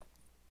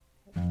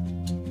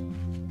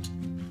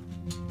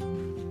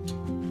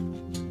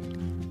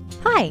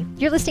Hi,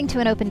 you're listening to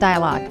An Open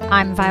Dialogue.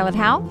 I'm Violet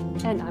Howe.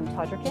 And I'm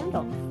Tawdra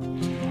Candle.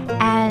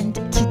 And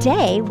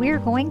today we're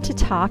going to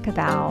talk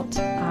about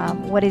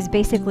what is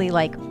basically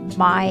like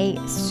my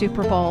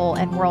Super Bowl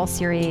and World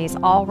Series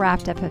all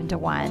wrapped up into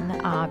one,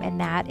 and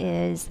that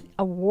is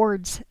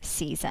awards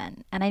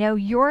season. And I know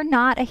you're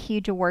not a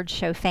huge awards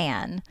show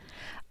fan,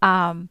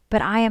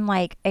 but I am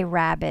like a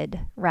rabid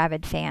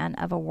fan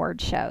of award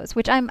shows,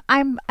 which I'm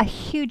a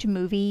huge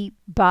movie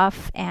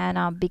buff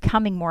and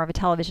becoming more of a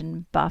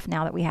television buff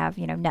now that we have,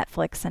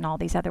 Netflix and all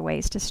these other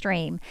ways to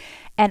stream.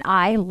 And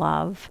I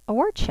love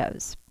award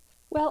shows.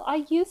 Well,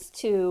 I used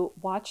to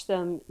watch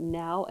them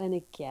now and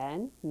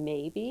again,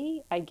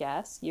 maybe, I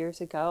guess,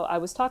 years ago. I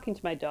was talking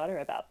to my daughter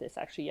about this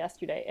actually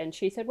yesterday, and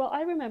she said, well,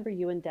 I remember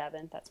you and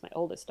Devin, that's my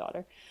oldest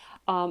daughter,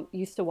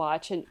 used to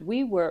watch, and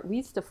we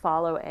used to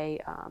follow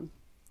a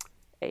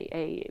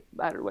I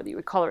don't know whether you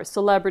would call her a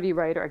celebrity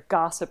writer, a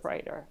gossip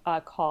writer,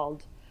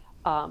 called,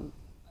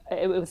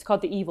 it was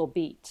called The Evil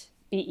Beat,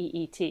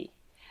 Beet.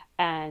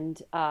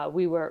 And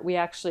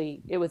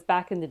it was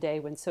back in the day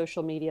when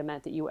social media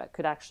meant that you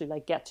could actually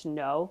like get to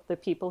know the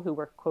people who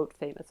were, quote,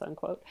 famous,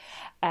 unquote.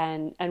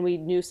 And we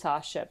knew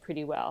Sasha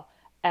pretty well.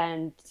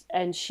 And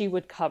she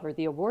would cover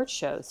the award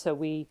shows. So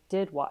we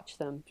did watch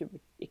them.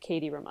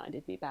 Katie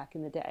reminded me back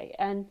in the day.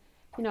 And,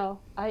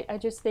 I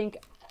just think,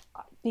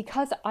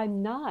 because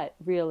I'm not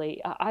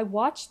really, I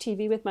watch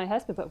TV with my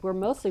husband, but we're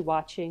mostly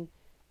watching,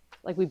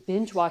 like we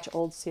binge watch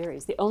old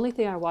series. The only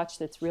thing I watch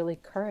that's really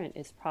current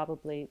is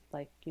probably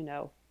like,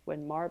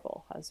 when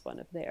Marvel has one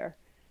of their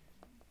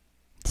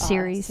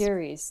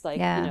series, like,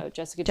 yeah.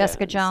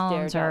 Jessica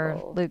Jones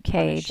or Luke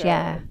Cage.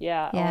 Punisher,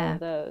 yeah, all of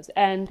those.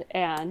 And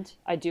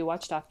I do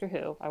watch Doctor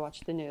Who. I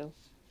watch the new,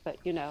 but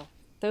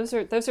those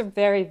are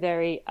very,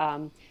 very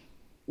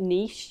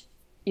niche.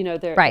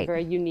 They're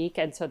very unique,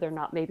 and so they're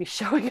not maybe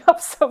showing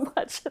up so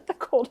much at the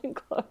Golden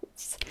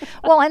Globes.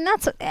 Well, and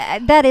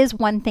that is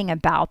one thing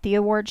about the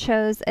award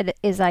shows,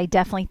 is I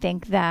definitely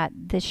think that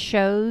the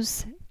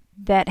shows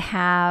that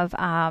have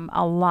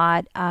a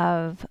lot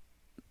of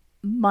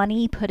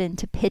money put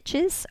into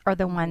pitches are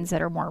the ones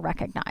that are more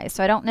recognized.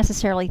 So I don't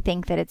necessarily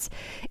think that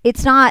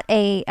it's not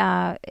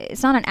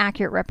an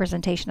accurate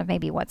representation of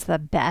maybe what's the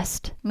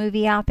best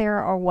movie out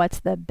there or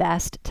what's the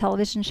best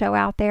television show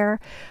out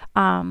there.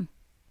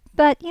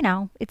 But,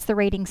 it's the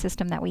rating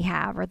system that we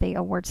have, or the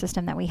award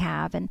system that we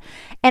have. And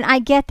I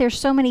get there's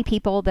so many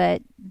people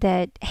that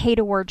hate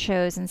award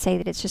shows and say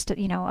that it's just,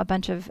 a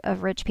bunch of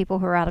rich people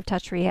who are out of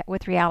touch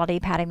with reality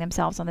patting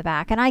themselves on the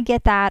back. And I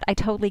get that. I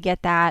totally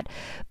get that.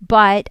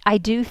 But I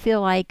do feel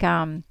like,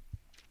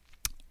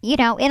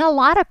 in a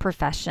lot of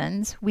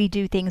professions, we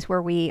do things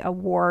where we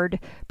award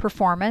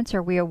performance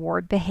or we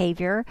award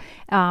behavior,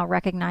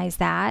 recognize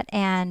that.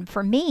 And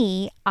for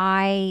me,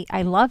 I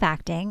love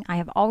acting. I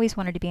have always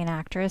wanted to be an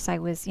actress. I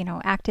was,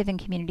 active in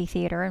community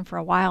theater, and for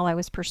a while I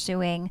was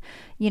pursuing,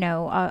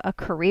 a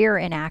career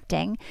in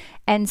acting.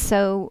 And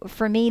so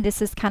for me,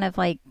 this is kind of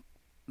like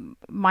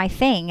my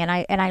thing, and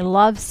I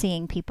love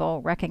seeing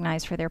people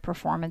recognized for their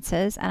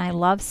performances, and I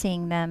love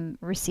seeing them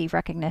receive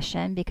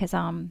recognition because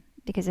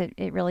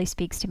it really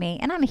speaks to me.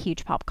 And I'm a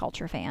huge pop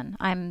culture fan.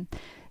 I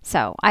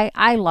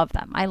love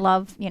them. I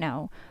love,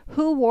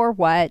 who wore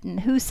what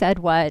and who said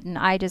what. And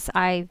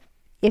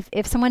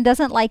if someone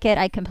doesn't like it,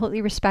 I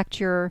completely respect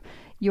your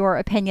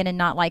opinion in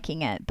not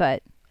liking it,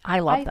 but I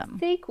love them. I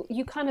think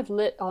you kind of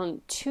hit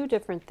on two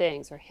different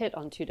things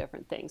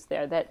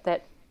there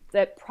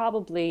that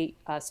probably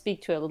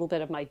speak to a little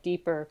bit of my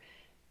deeper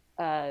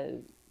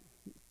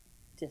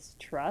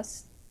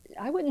distrust.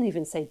 I wouldn't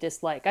even say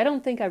dislike. I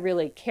don't think I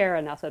really care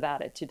enough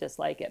about it to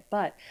dislike it.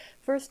 But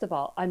first of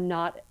all, I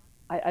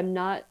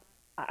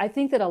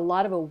think that a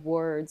lot of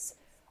awards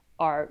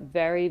are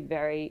very,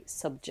 very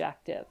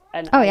subjective.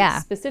 And I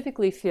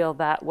specifically feel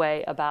that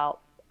way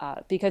about,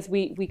 because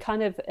we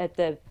kind of, at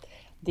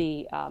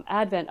the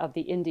advent of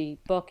the indie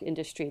book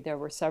industry, there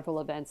were several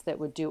events that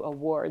would do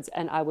awards.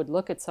 And I would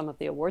look at some of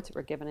the awards that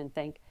were given and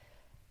think,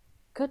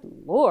 good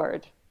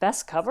Lord,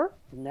 best cover?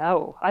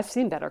 No, I've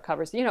seen better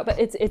covers. But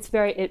it's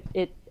very,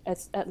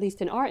 at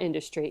least in our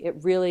industry, it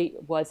really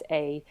was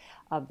a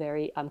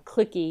very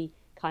cliquey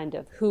kind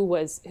of who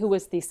was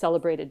the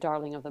celebrated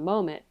darling of the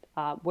moment.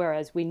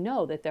 Whereas we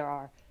know that there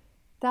are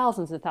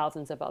thousands and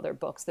thousands of other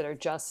books that are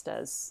just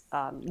as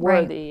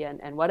worthy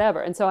and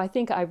whatever. And so I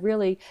think I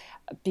really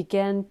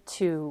began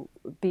to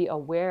be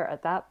aware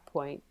at that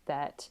point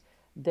that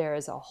there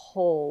is a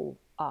whole,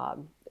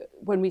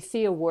 when we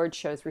see award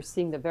shows, we're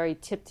seeing the very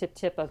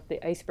tip of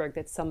the iceberg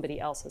that somebody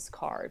else has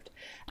carved.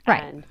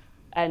 Right.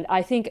 And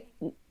I think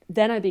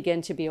then I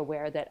began to be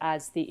aware that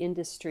as the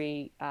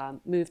industry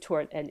moved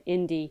toward an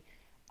indie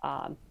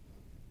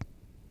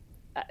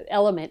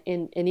element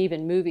in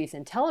even movies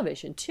and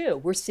television too,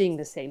 we're seeing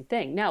the same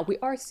thing. Now we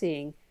are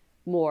seeing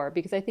more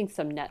because I think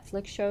some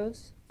Netflix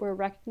shows were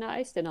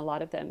recognized, and a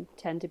lot of them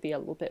tend to be a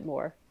little bit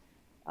more,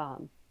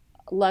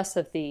 less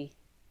of the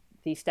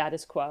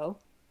status quo.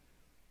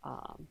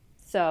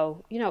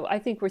 So, I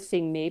think we're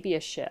seeing maybe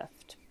a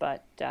shift,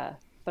 but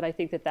I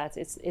think that's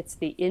it's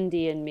the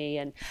indie in me,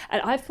 and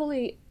I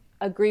fully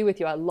agree with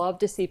you. I love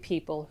to see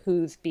people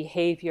whose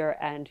behavior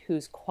and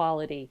whose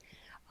quality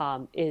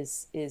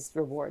is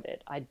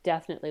rewarded. I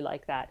definitely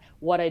like that.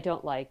 What I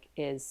don't like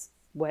is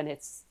when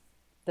it's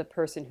the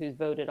person who's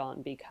voted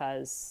on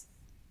because,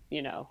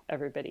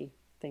 everybody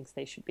thinks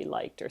they should be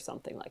liked or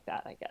something like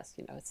that. I guess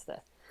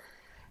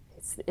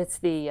it's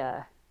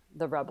the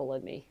rebel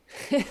in me.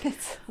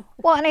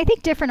 Well, and I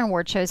think different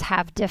award shows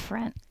have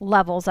different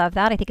levels of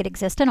that. I think it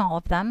exists in all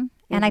of them.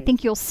 And I Hmm.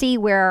 think you'll see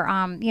where,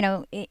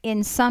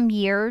 in some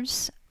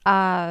years,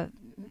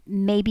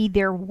 maybe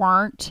there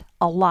weren't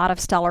a lot of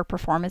stellar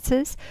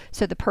performances.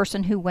 So the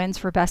person who wins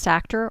for Best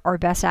Actor or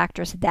Best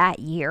Actress that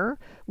year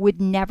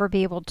would never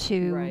be able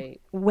to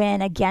Right.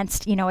 win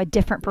against, a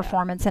different Yeah.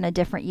 performance in a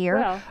different year.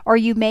 Well, Or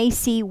you may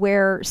see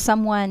where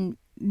someone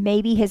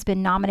maybe has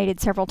been nominated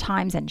several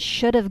times and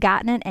should have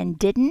gotten it and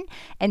didn't.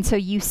 And so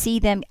you see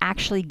them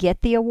actually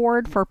get the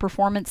award for a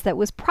performance that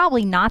was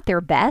probably not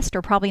their best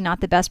or probably not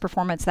the best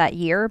performance that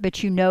year,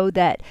 but you know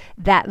that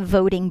that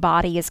voting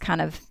body is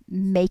kind of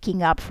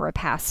making up for a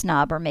past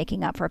snub or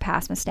making up for a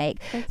past mistake.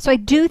 So exactly.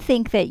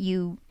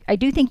 I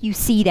do think you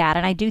see that,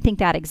 and I do think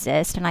that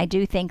exists, and I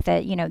do think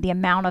that the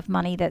amount of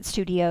money that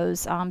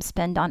studios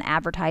spend on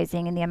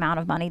advertising and the amount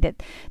of money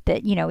that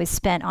is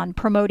spent on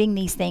promoting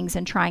these things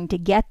and trying to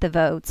get the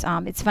votes.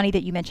 It's funny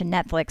that you mentioned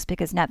Netflix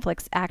because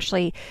Netflix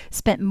actually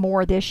spent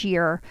more this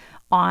year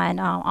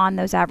on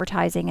those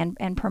advertising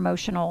and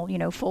promotional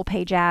full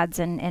page ads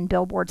and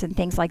billboards and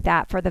things like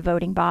that for the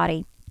voting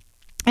body.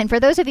 And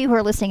for those of you who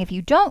are listening, if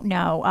you don't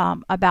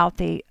know about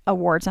the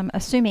awards, I'm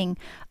assuming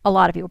a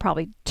lot of you will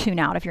probably tune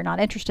out if you're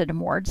not interested in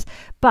awards.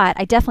 But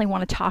I definitely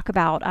want to talk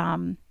about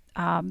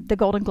the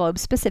Golden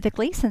Globes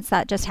specifically, since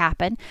that just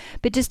happened.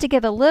 But just to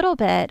give a little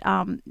bit,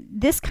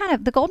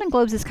 the Golden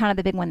Globes is kind of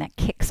the big one that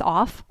kicks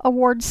off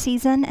awards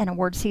season, and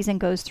awards season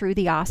goes through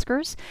the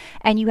Oscars.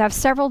 And you have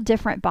several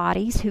different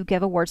bodies who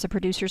give awards: the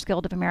Producers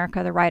Guild of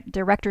America, the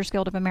Directors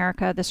Guild of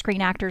America, the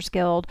Screen Actors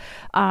Guild.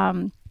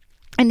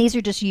 And these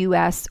are just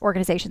U.S.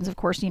 organizations, of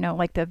course,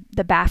 like the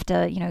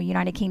BAFTA,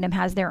 United Kingdom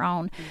has their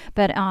own.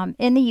 But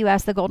in the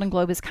U.S., the Golden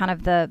Globe is kind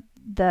of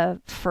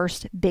the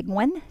first big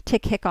one to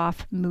kick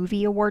off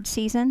movie award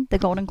season. The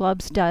Golden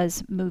Globes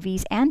does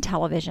movies and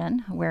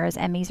television, whereas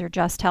Emmys are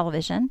just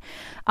television.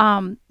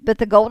 But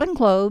the Golden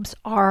Globes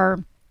are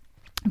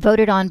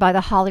voted on by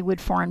the Hollywood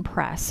Foreign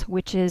Press,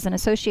 which is an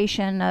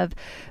association of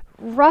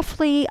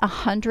roughly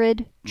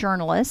 100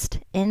 journalists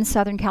in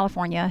Southern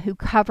California who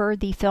cover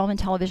the film and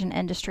television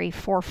industry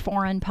for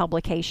foreign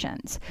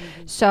publications.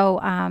 Hmm. So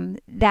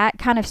that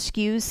kind of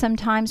skews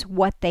sometimes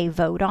what they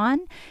vote on.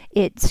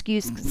 It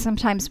skews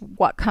sometimes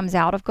what comes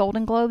out of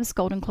Golden Globes.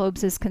 Golden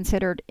Globes is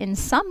considered in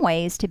some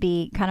ways to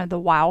be kind of the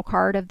wild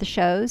card of the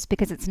shows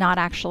because it's not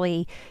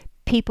actually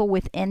people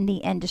within the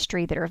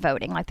industry that are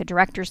voting. Like the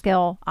Directors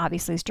Guild,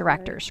 obviously is Right.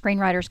 directors.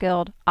 Screenwriters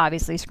Guild,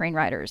 obviously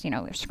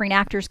screenwriters. Screen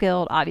Actors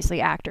Guild,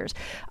 obviously actors.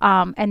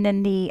 And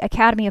then the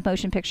Academy of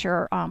Motion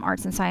Picture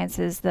Arts and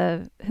Sciences,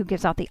 who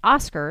gives out the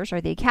Oscars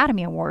or the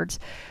Academy Awards,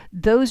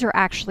 those are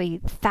actually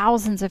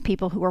thousands of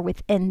people who are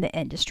within the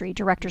industry: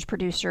 directors,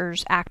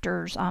 producers,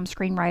 actors,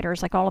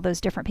 screenwriters, like all of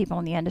those different people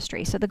in the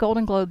industry. So the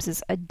Golden Globes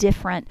is a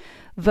different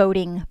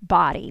voting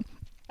body.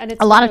 And A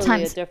it's lot not of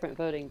only a times, different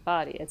voting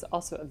body, it's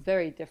also a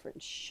very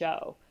different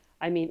show.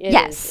 I mean,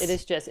 yes, it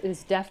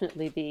is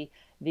definitely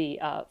the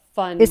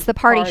fun it's the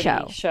party party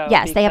show. show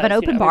Yes, they have an because,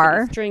 open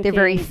everybody's bar. They're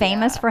very drinking.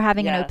 famous Yeah. for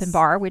having an open Yes.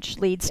 bar, which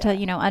leads to,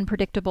 Yeah.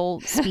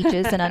 unpredictable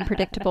speeches and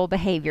unpredictable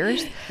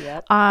behaviors.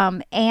 Yep.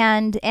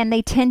 And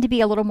they tend to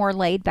be a little more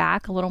laid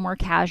back, a little more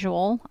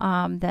casual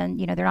than,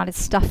 they're not as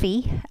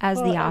stuffy as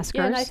the Well,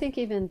 and I Oscars. think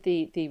even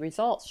the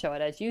results show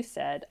it, as you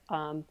said.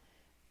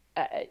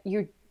 Uh,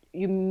 you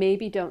you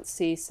maybe don't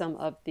see some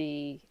of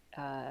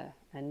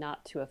and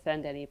not to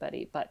offend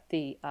anybody, but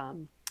the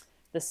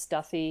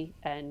stuffy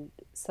and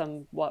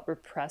somewhat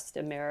repressed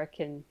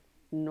American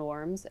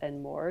norms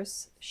and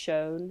mores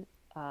shown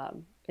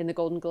in the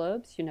Golden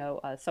Globes.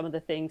 Some of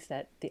the things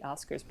that the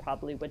Oscars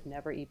probably would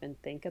never even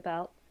think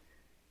about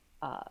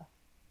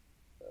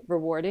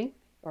rewarding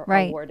or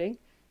Right, awarding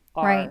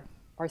right.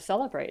 are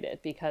celebrated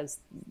because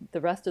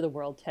the rest of the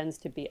world tends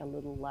to be a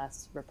little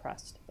less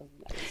repressed than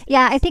the United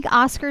Yeah, I States. think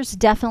Oscars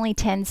definitely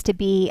tends to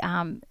be,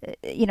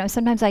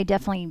 sometimes I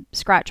definitely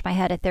scratch my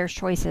head at their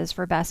choices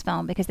for best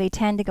film because they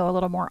tend to go a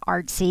little more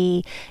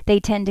artsy.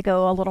 They tend to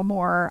go a little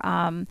more,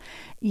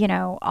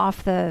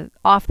 off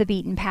the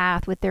beaten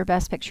path with their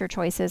best picture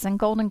choices. And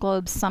Golden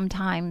Globes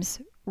sometimes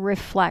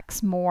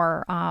reflects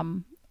more,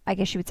 I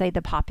guess you would say,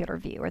 the popular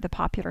view or the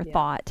popular Yeah.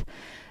 thought.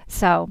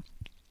 So,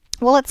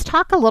 well, let's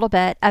talk a little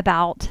bit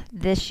about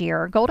this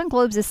year. Golden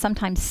Globes is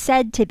sometimes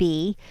said to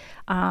be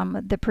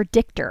the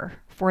predictor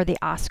for the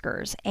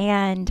Oscars,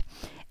 and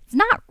it's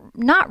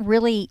not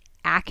really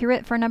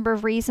accurate for a number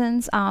of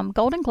reasons.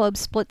 Golden Globe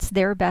splits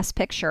their Best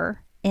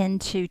Picture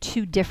into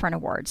two different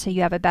awards. So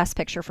you have a Best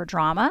Picture for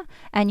drama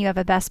and you have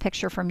a Best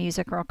Picture for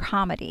music or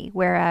comedy,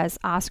 whereas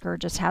Oscar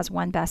just has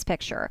one Best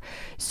Picture.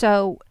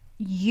 So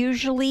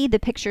usually the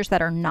pictures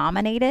that are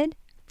nominated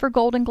for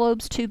Golden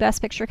Globes two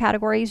Best Picture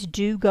categories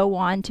do go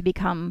on to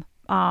become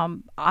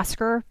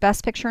Oscar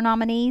Best Picture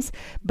nominees,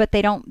 but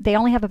they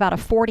only have about a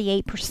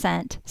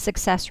 48%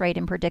 success rate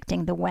in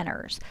predicting the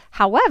winners.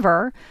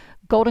 However,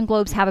 Golden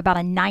Globes have about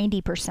a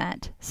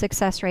 90%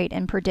 success rate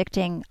in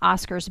predicting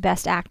Oscar's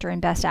Best Actor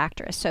and Best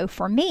Actress. So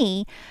for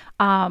me,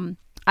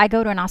 I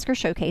go to an Oscar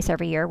showcase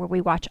every year where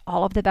we watch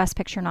all of the Best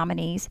Picture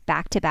nominees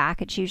back to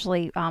back. It's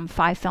usually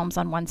 5 films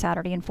on one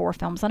Saturday and 4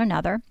 films on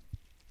another.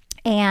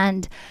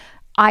 And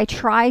I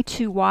try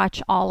to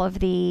watch all of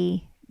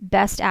the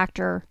Best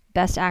Actor,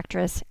 Best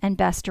Actress, and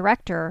Best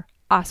Director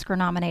Oscar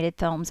nominated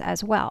films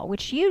as well,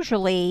 which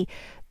usually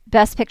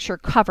Best Picture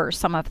covers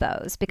some of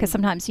those because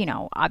sometimes,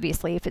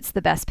 obviously if it's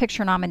the Best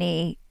Picture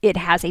nominee, it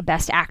has a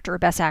Best Actor,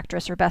 Best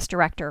Actress, or Best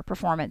Director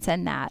performance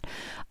in that.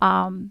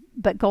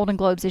 But Golden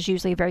Globes is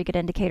usually a very good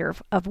indicator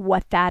of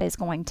what that is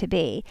going to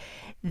be.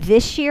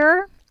 This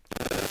year,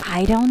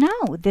 I don't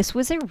know. This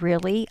was a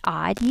really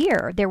odd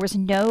year. There was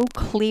no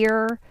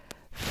clear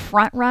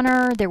front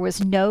runner. There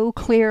was no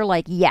clear,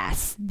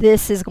 yes,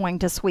 this is going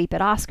to sweep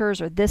at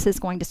Oscars or this is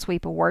going to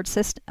sweep award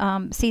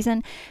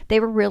season. They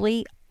were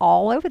really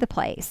all over the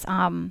place.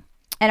 And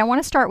I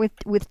want to start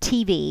with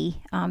TV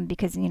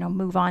because,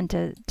 move on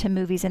to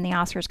movies and the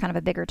Oscars, kind of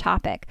a bigger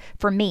topic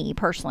for me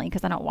personally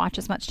because I don't watch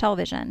as much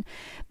television.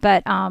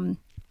 But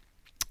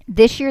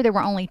this year there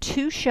were only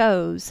 2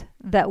 shows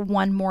that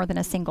won more than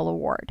a single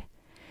award.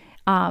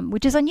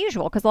 Which is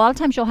unusual because a lot of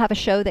times you'll have a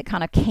show that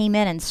kind of came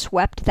in and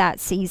swept that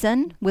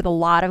season with a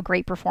lot of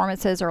great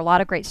performances or a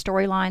lot of great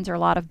storylines or a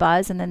lot of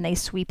buzz, and then they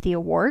sweep the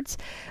awards.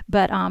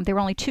 But there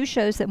were only 2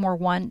 shows that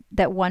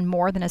won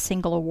more than a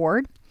single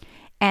award,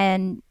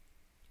 and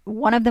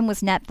one of them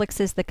was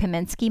Netflix's The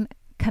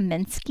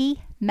Kominsky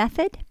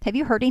Method. Have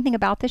you heard anything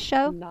about this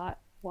show? Not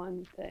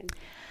one thing.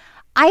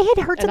 I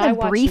had heard something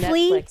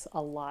briefly Netflix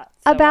a lot,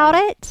 so about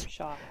I'm it.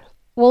 Shocked.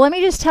 Well, let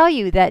me just tell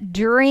you that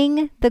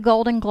during the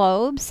Golden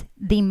Globes,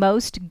 the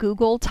most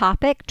Googled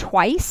topic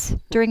twice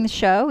during the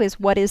show is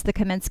what is the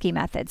Kominsky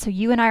Method. So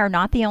you and I are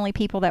not the only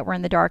people that were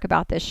in the dark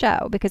about this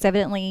show because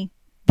evidently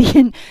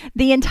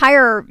the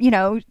entire,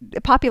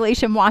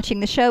 population watching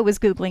the show was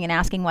Googling and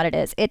asking what it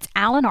is. It's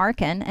Alan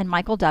Arkin and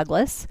Michael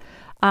Douglas,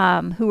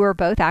 who are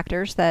both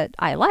actors that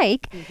I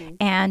like. Mm-hmm.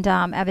 And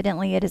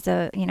evidently it is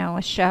a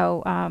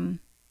show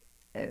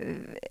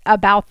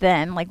about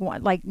them, like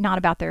not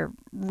about their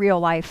real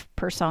life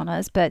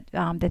personas, but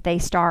that they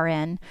star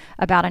in,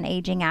 about an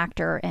aging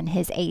actor and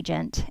his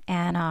agent,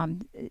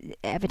 and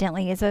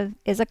evidently is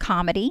a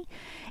comedy.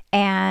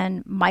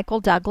 And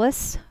Michael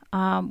Douglas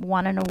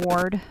won an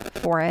award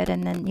for it,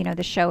 and then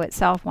the show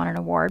itself won an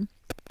award.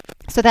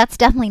 So that's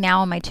definitely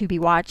now on my to be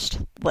watched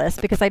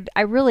list because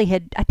I really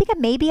I think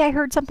maybe I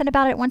heard something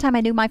about it at one time.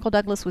 I knew Michael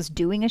Douglas was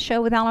doing a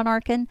show with Alan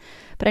Arkin,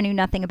 but I knew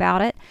nothing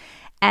about it.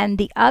 And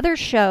the other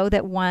show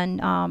that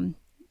won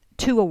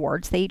 2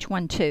 awards, they each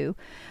won 2,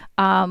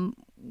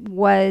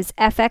 was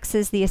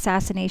FX's The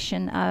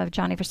Assassination of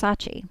Gianni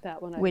Versace.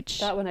 That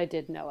one I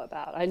did know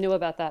about. I knew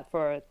about that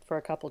for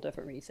a couple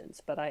different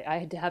reasons, but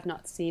I have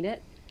not seen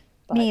it.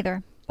 Me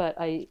either. But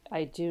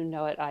I do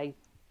know it. I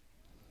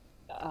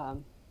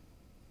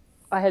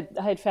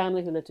had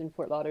family who lived in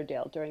Fort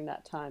Lauderdale during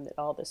that time that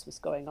all this was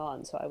going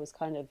on, so I was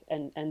kind of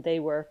and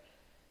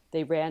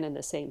they ran in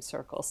the same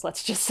circles,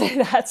 let's just say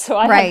that. So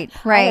I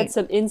had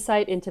some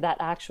insight into that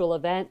actual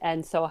event,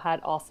 and so I had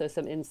also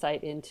some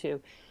insight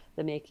into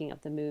the making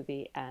of the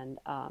movie, and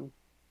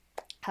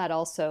had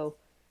also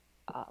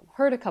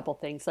heard a couple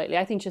things lately.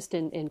 I think just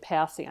in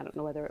passing, I don't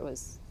know whether it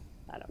was,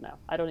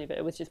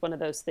 it was just one of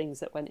those things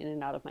that went in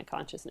and out of my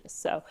consciousness.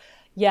 So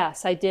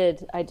yes, I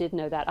did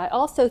know that. I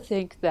also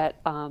think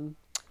that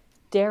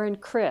Darren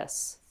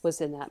Criss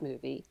was in that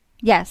movie.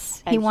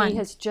 Yes, he won. He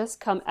has just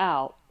come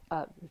out,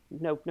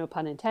 no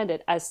pun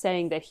intended, as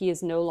saying that he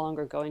is no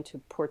longer going to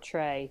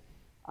portray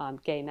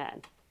gay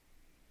men.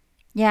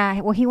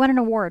 Yeah, well, he won an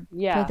award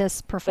for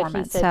this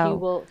performance. But he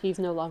said he's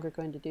no longer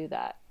going to do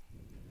that.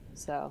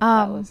 So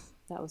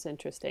that was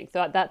interesting.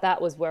 So that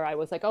was where I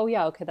was like, oh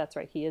yeah, okay, that's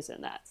right, he is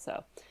in that.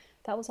 So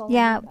that was all.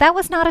 Yeah, that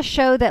was not a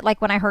show that,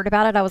 when I heard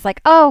about it, I was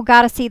like, oh,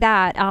 gotta see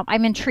that.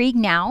 I'm intrigued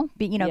now,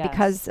 yes.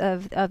 Because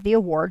of the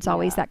awards.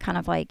 Always that kind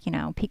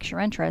of piques your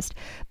interest.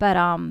 But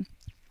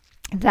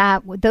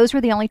those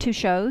were the only 2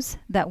 shows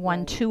that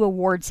won 2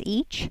 awards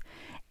each.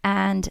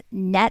 And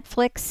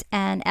Netflix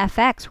and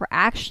FX were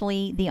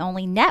actually the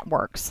only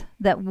networks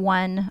that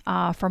won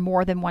for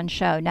more than one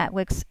show.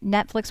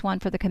 Netflix won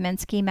for The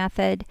Kominsky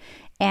Method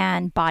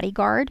and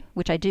Bodyguard,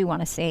 which I do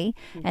want to see,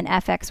 and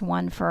FX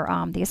won for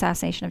The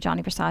Assassination of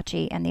Gianni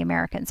Versace and The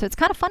Americans. So it's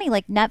kind of funny,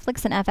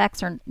 Netflix and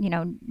FX are,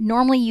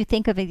 normally you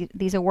think of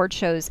these award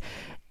shows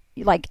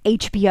like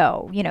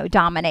HBO,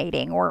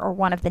 dominating, or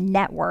one of the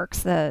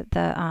networks, the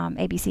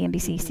ABC,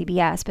 NBC,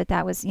 CBS. But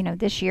that was,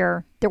 this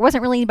year, there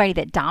wasn't really anybody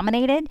that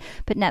dominated,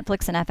 but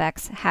Netflix and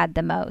FX had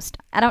the most.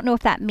 I don't know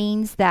if that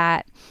means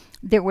that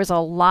there was a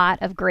lot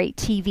of great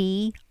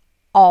TV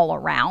all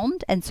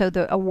around, and so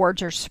the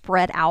awards are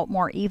spread out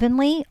more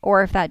evenly,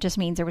 or if that just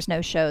means there was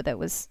no show that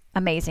was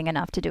amazing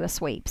enough to do a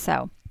sweep.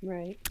 So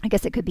Right. I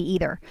guess it could be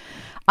either.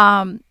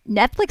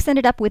 Netflix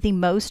ended up with the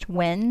most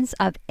wins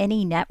of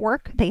any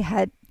network. They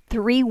had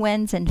 3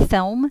 wins in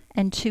film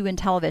and 2 in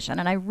television.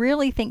 And I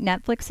really think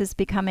Netflix is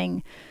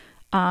becoming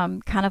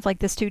kind of like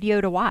the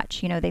studio to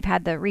watch. You know, they've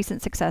had the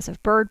recent success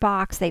of Bird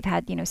Box. They've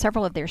had,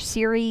 several of their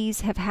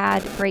series have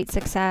had great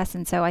success.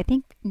 And so I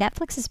think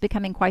Netflix is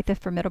becoming quite the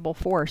formidable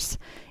force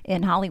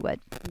in Hollywood.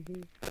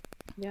 Hmm.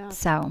 Yeah.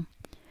 So,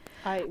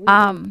 I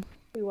um,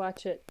 we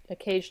watch it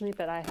occasionally,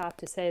 but I have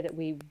to say that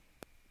we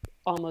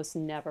almost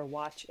never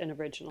watch an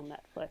original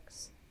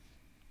Netflix.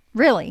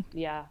 really,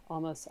 Yeah,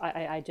 almost.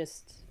 I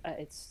just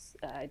it's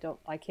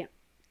I can't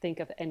think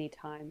of any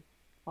time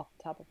off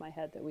the top of my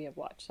head that we have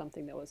watched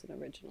something that was an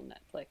original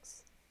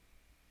Netflix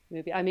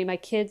movie. I mean, my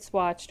kids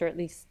watched, or at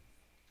least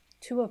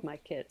two of my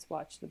kids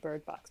watched the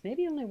Bird Box.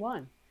 Maybe only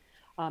one.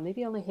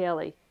 Maybe only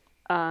Haley.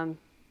 Um,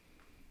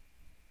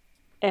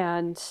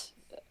 and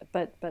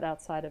but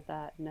outside of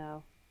that,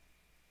 no.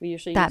 We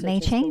usually that use it may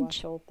just to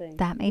watch change. old things.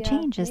 That may Yeah,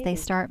 change as they maybe,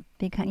 start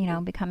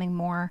maybe. becoming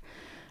more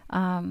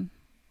um,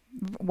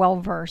 well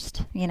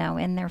versed,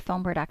 in their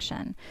film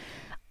production.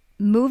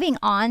 Moving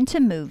on to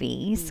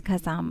movies,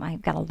 because Hmm.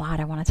 I've got a lot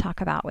I want to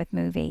talk about with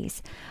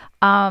movies.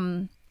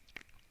 Um,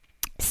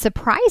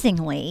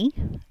 Surprisingly,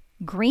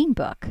 Green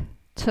Book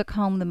took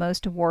home the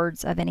most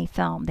awards of any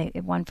film.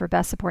 It won for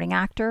Best Supporting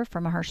Actor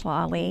for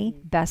Mahershala Ali,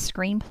 Hmm. Best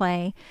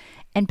Screenplay,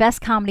 and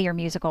Best Comedy or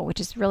Musical, which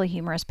is really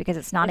humorous because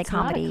it's not a It's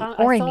not a comedy con.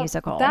 I or a saw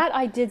musical. that.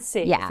 I did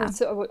see. Yeah.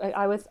 So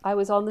I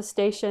was on the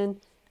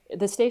station.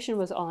 The station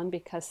was on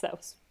because that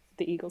was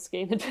the Eagles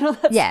game had been on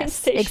that same Yes,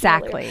 station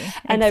earlier, exactly.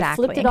 and I Exactly.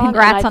 flipped it And on,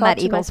 and I congrats on thought that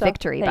to Eagles myself,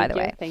 victory, by "Thank the you,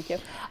 way. thank you."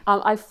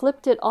 I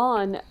flipped it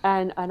on,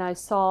 and I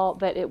saw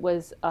that it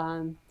was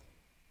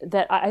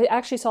that I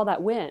actually saw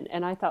that win,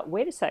 and I thought,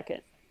 wait a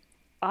second,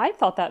 I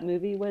thought that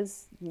movie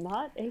was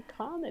not a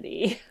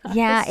comedy. I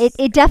Yeah, it, was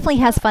it kind of definitely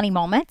has shocked. funny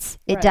moments.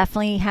 It Right,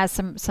 definitely has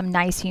some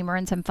nice humor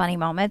and some funny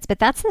moments. But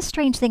that's the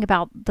strange thing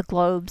about the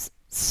Globes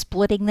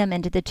splitting them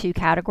into the 2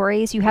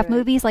 categories. You have right.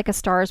 movies like A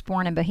Star is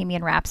Born and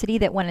Bohemian Rhapsody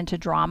that went into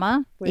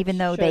drama, Which even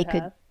though should they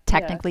could have,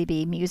 yes. technically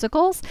be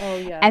musicals. Oh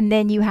yeah, And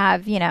then you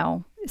have,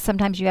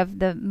 sometimes you have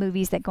the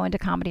movies that go into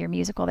comedy or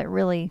musical that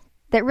really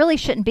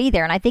shouldn't be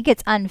there. And I think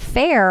it's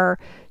unfair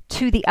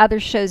to the other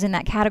shows in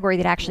that category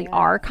that actually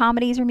are yeah,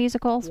 comedies or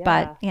musicals,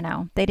 but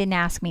yeah. they didn't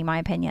ask me my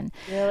opinion.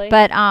 Really?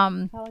 But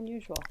How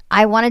unusual.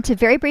 I wanted to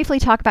very briefly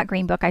talk about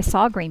Green Book. I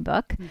saw Green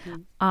Book.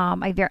 Hmm.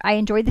 I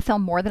enjoyed the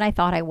film more than I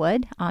thought I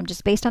would.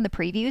 Just based on the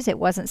previews, it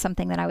wasn't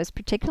something that I was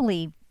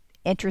particularly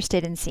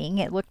interested in seeing.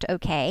 It looked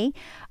okay.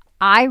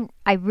 I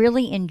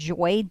really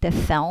enjoyed the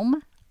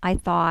film. I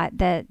thought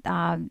that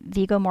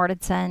Viggo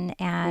Mortensen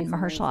and He's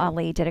Mahershala amazing.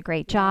 Ali did a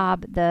great Yeah.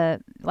 job.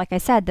 Like I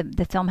said,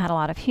 the film had a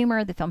lot of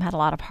humor. The film had a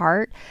lot of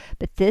heart.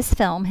 But this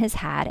film has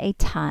had a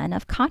ton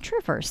of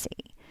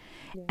controversy.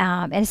 Yeah.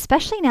 And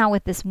especially now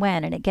with this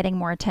win and it getting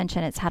more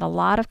attention, it's had a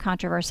lot of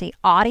controversy.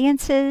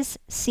 Audiences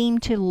seem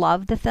to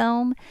love the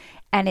film,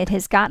 and it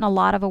has gotten a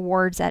lot of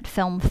awards at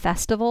film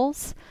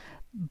festivals,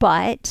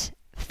 but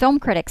film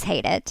critics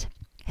hate it.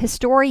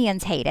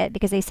 Historians hate it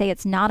because they say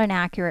it's not an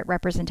accurate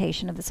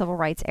representation of the civil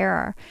rights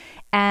era.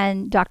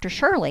 And Dr.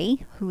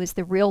 Shirley, who is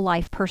the real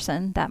life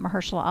person that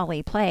Mahershala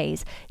Ali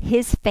plays,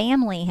 his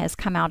family has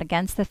come out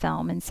against the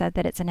film and said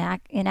that it's an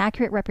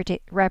inaccurate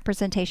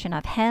representation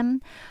of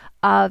him,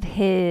 of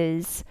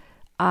his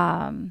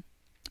um,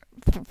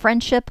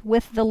 friendship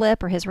with the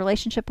lip or his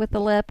relationship with the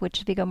lip,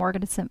 which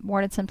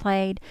Mortensen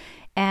played.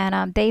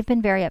 And they've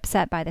been very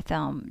upset by the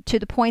film to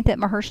the point that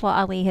Mahershala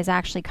Ali has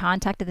actually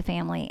contacted the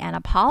family and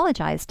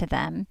apologized to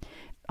them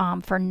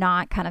for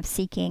not kind of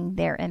seeking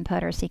their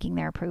input or seeking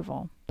their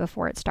approval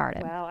before it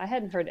started. Wow, I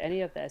hadn't heard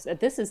any of this.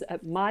 This is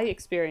my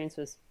experience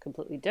was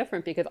completely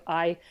different because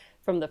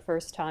from the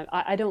first time,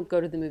 I don't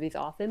go to the movies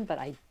often, but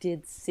I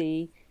did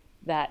see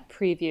that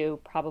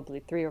preview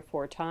probably 3 or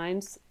 4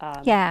 times,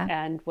 Yeah,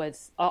 and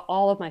was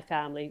all of my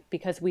family,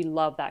 because we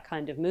love that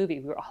kind of movie.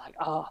 We were all like,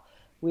 "Oh,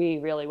 we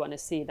really want to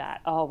see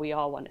that. Oh, we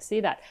all want to see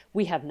that."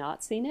 We have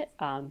not seen it.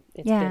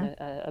 It's been yeah.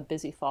 a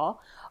busy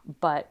fall,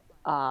 but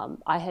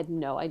I had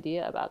no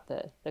idea about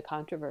the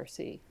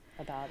controversy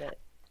about it.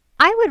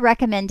 I would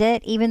recommend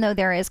it, even though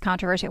there is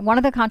controversy. One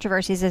of the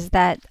controversies is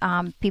that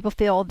people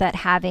feel that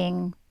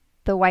having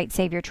the white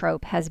savior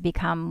trope has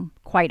become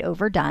quite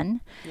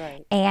overdone.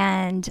 Right.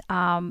 And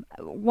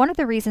one of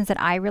the reasons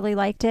that I really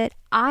liked it,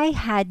 I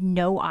had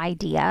no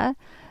idea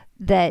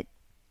that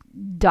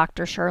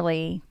Dr.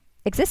 Shirley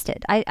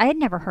existed. I had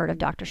never heard of Hmm.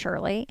 Dr.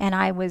 Shirley, and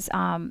I was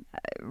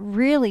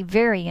really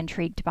very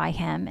intrigued by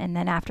him. And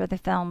then after the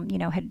film,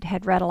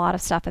 had read a lot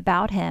of stuff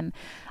about him.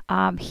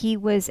 He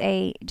was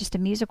just a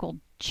musical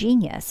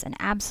genius, an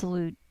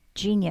absolute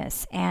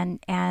genius, and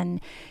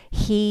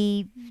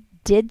he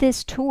did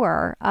this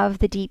tour of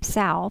the Deep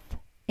South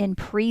in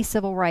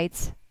pre-civil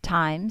rights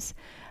times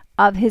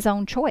of his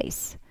own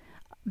choice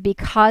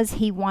because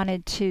he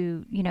wanted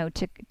to,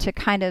 to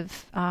kind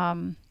of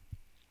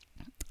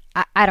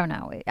I don't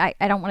know. I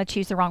don't want to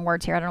choose the wrong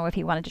words here. I don't know if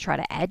he wanted to try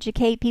to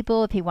educate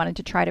people, if he wanted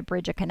to try to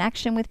bridge a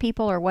connection with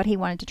people, or what he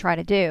wanted to try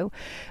to do.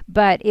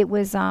 But it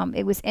was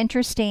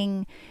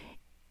interesting.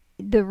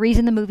 The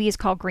reason the movie is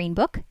called Green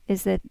Book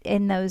is that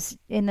in those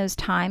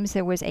times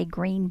there was a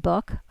green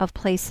book of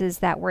places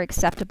that were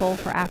acceptable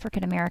for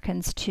African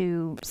Americans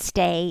to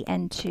stay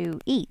and to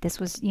eat. This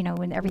was, you know,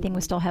 when everything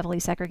was Mm-hmm. still heavily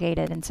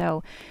segregated, and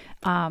so,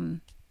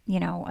 you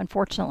know,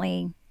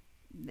 unfortunately,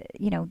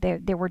 you know,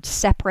 there were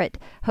separate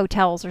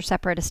hotels or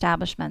separate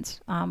establishments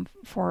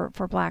for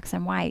blacks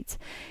and whites,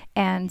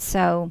 and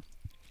so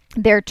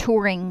they're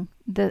touring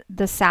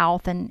the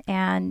South,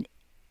 and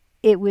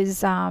it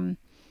was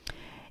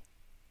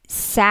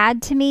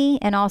sad to me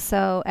and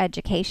also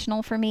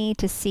educational for me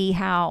to see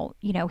how,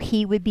 you know,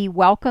 he would be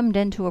welcomed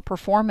into a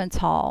performance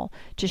hall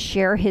to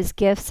share his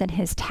gifts and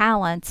his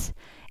talents,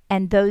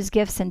 and those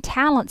gifts and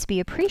talents be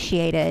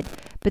appreciated,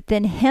 but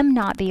then him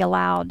not be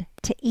allowed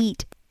to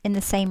eat in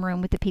the same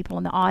room with the people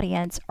in the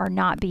audience, or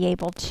not be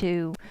able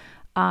to,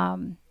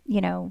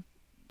 you know,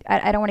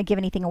 I don't want to give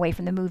anything away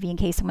from the movie in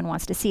case someone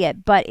wants to see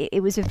it, but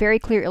it was a very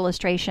clear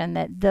illustration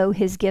that though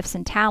his gifts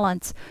and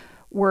talents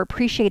were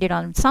appreciated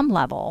on some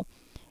level,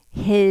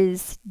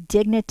 his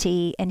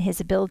dignity and his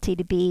ability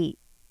to be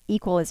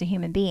equal as a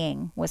human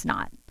being was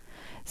not.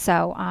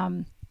 So,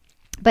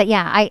 but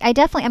yeah, I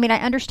definitely, I mean, I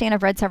understand,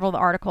 I've read several of the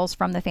articles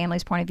from the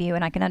family's point of view,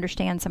 and I can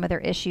understand some of their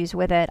issues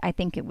with it. I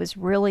think it was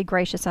really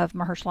gracious of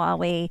Mahershala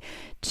Ali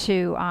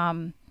to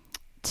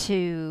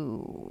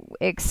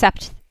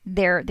accept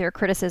their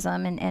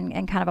criticism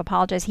and kind of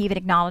apologize. He even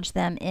acknowledged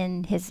them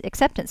in his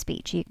acceptance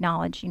speech. He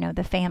acknowledged, you know,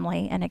 the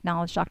family and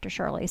acknowledged Dr.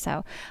 Shirley.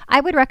 So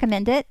I would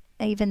recommend it,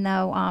 even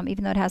though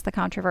it has the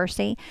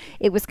controversy.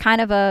 It was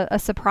kind of a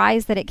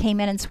surprise that it came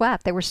in and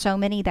swept. There were so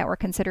many that were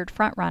considered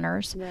front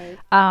runners. Right.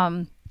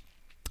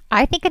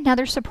 I think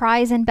another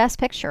surprise in Best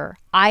Picture.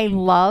 I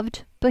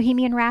loved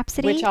Bohemian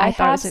Rhapsody. Which I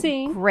thought it have was a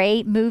seen.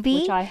 great movie.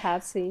 Which I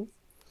have seen.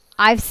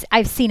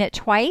 I've seen it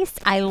twice.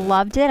 I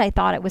loved it. I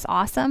thought it was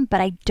awesome,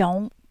 but I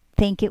don't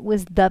think it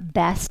was the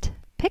best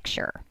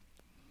picture.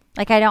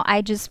 Like,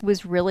 I just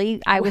was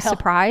really, I was Well,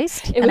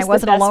 surprised, it and was I the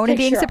wasn't best alone in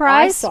being picture I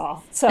surprised.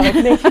 saw. So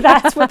maybe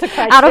that's what the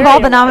criteria Out of all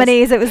the was.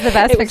 nominees, it was the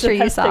best It was picture the you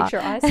best saw. picture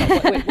I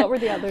saw. Wait, what were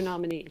the other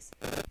nominees?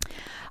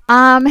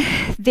 Um,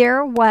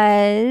 there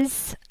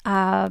was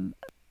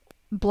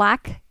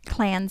Black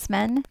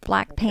Klansman,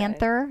 Black Okay.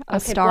 Panther, A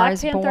Okay, Star Black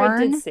is Panther I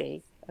did Born.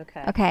 see.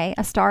 Okay. Okay,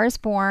 A Star is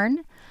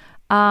Born.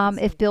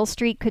 If Bill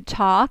Street Could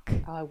Talk.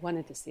 Oh, I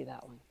wanted to see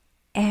that one.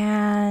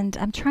 And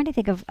I'm trying to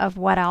think of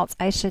what else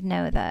I should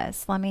know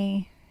this. Let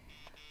me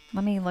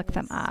look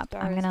them up.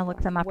 I'm Stars gonna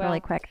look them Born. up really Well,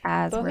 quick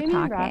as we're Bohemian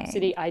talking.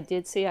 Rhapsody, I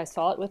did see. I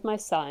saw it with my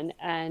son,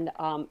 and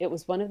it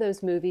was one of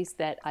those movies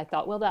that I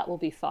thought, well, that will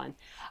be fun.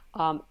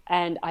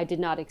 And I did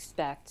not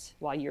expect,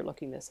 while you're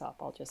looking this up,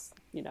 I'll just,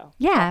 talk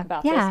Yeah,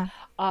 about this. yeah,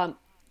 Um,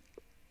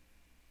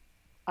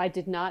 I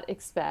did not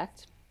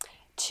expect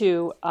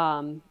to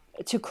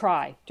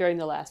cry during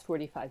the last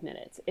 45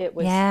 minutes. It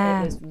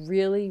yeah. was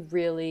really,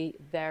 really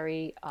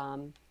very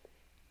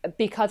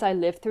because I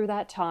lived through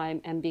that time,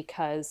 and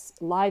because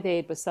Live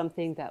Aid was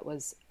something that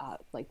was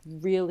like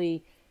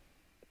really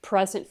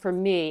present for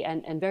me,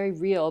 and very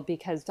real,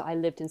 because I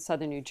lived in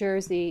southern New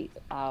Jersey.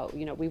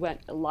 We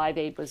went, Live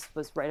Aid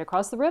was right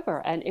across the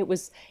river, and it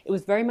was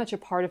very much a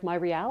part of my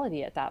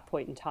reality at that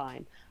point in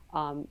time.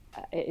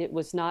 It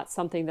was not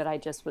something that I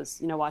just was,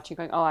 watching,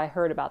 going, oh, I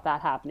heard about that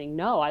happening.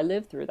 No, I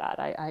lived through that.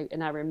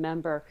 And I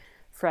remember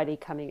Freddie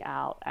coming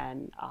out,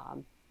 and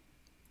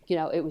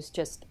it was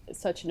just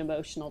such an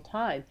emotional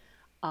time.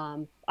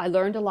 I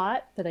learned a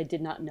lot that I did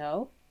not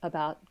know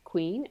about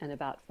Queen and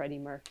about Freddie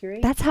Mercury.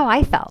 That's how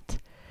I felt.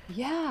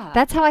 Yeah.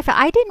 That's how I felt.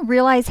 I didn't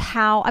realize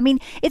how. I mean,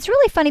 it's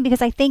really funny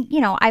because I think,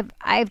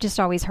 I've just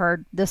always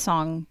heard the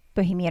song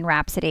Bohemian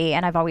Rhapsody,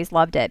 and I've always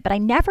loved it, but I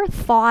never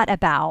thought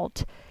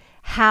about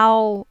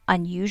how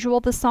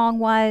unusual the song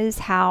was,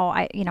 how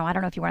I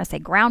don't know if you want to say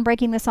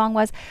groundbreaking the song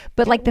was,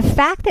 but It like the was.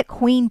 fact that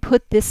Queen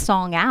put this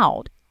song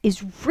out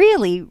is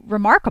really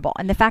remarkable,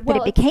 and the fact that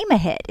it Well, became a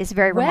hit is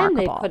very when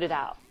they remarkable. put it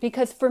out,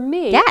 because for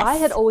me, I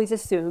had Yes. always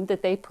assumed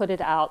that they put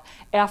it out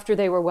after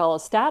they were well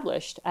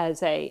established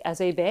as a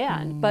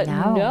band, but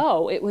No.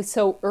 no, it was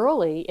so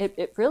early.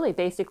 It really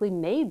basically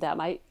made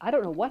them. I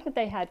don't know, what had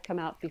they had come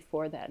out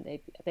before then.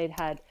 They'd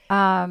had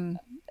Um,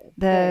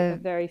 very, the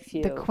very the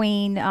few.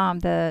 Queen,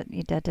 the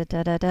da da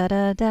da da da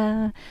da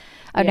da.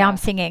 Oh, now I'm Yeah.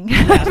 singing.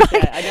 Yes,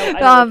 yeah, I know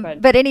which one.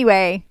 But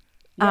anyway,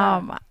 Yeah,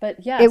 um,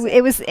 but yes,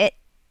 it was it.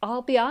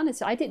 I'll be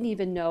honest, I didn't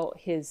even know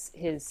his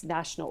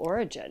national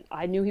origin.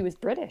 I knew he was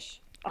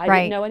British. I didn't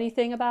Right, know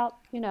anything about,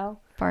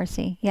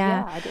 Farsi.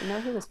 Yeah. yeah, I didn't know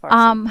he was Farsi.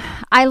 Um,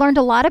 I learned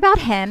a lot about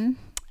him.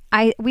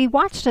 We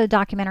watched a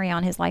documentary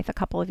on his life a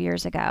couple of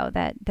years ago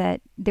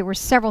that there were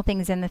several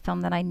things in the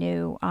film that I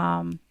knew,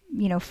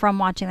 from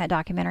watching that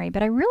documentary,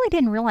 but I really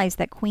didn't realize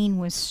that Queen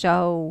was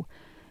so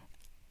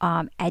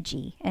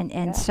edgy and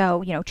Yes,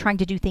 so, trying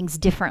to do things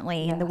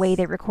differently, and the way yes,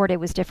 they recorded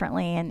was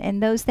differently,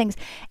 and those things,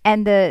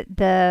 and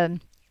the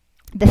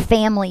the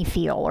family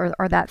feel,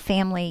 or that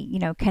family,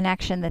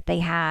 connection that they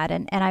had.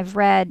 And I've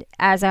read,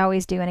 as I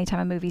always do anytime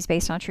a movie's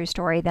based on a true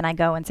story, then I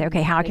go and say,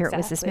 okay, how accurate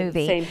was this Exactly.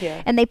 movie? Same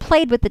here. And they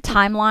played with the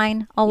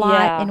timeline a lot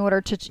Yeah. in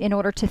order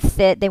to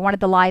fit. They wanted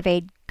the Live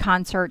Aid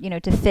concert,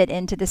 to fit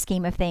into the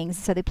scheme of things.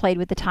 So they played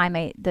with the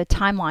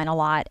timeline a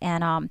lot,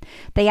 and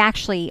they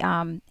actually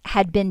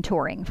had been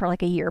touring for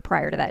like a year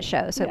prior to that Right.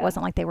 show, so it Yeah.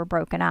 wasn't like they were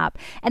broken up.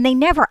 And they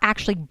never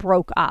actually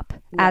broke up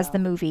as the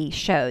No. movie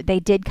showed. They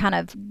did kind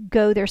of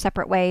go their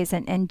separate ways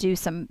and do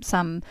some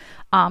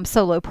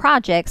solo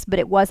projects, but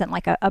it wasn't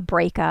like a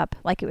breakup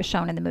like it was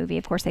shown in the movie.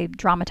 Of course, they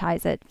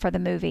dramatize it for the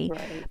movie,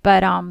 Right.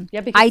 but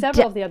Yeah, because I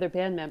several d- of the other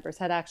band members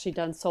had actually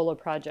done solo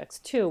projects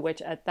too,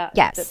 which at that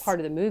yes, part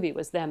of the movie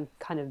was them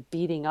kind of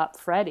beating up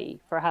Freddie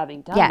for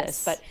having done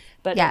this. yes,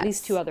 But at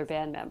least two yes. other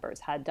band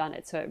members had done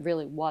it, so it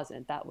really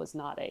wasn't. That was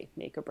not a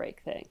make or break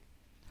thing.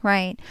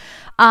 Right.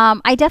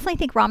 I definitely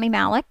think Rami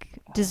Malek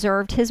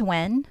deserved his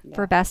win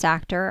for Yeah, Best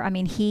Actor. I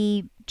mean,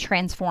 he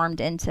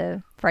transformed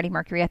into Freddie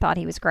Mercury. I thought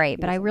he was great, he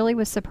but I was really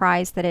was amazing.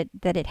 surprised that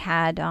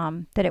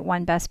it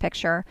won Best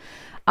Picture,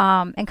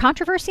 and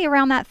controversy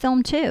around that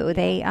film too.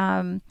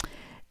 Yeah.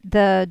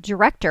 The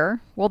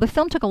director. Well, the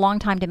film took a long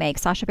time to make.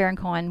 Sacha Baron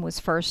Cohen was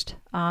first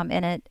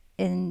in it.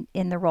 In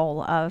the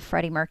role of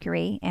Freddie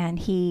Mercury, and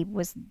he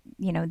was,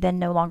 then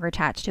no longer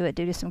attached to it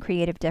due to some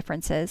creative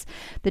differences.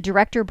 The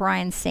director,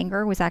 Bryan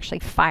Singer, was actually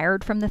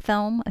fired from the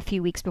film a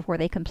few weeks before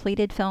they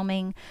completed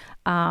filming.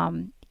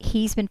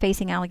 He's been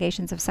facing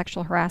allegations of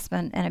sexual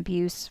harassment and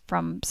abuse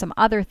from some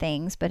other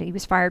things, but he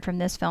was fired from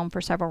this film for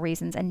several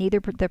reasons, and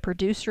neither the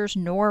producers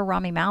nor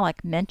Rami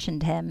Malek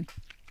mentioned him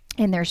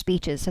in their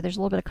speeches. So there's a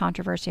little bit of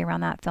controversy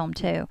around that film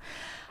too.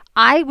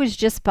 I was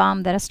just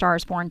bummed that A Star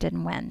is Born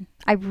didn't win.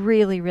 I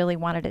really, really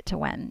wanted it to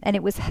win. And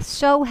it was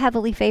so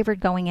heavily favored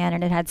going in,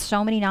 and it had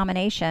so many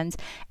nominations,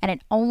 and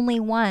it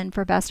only won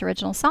for Best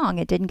Original Song.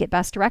 It didn't get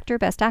Best Director,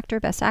 Best Actor,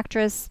 Best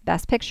Actress,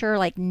 Best Picture,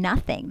 like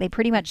nothing. They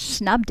pretty much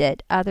snubbed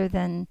it other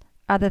than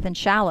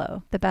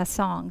Shallow, the best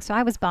song. So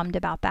I was bummed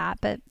about that,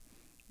 but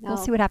we'll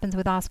see No, what happens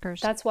with Oscars.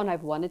 that's one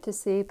I've wanted to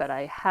see, but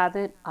I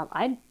haven't.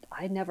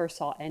 I never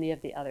saw any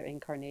of the other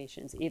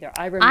incarnations either.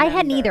 I I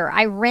hadn't remember. either.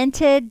 I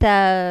rented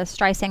the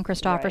Streisand Right.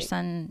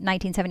 Christopherson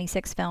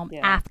 1976 film Yeah.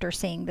 after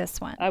seeing this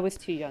one. I was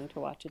too young to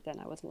watch it then.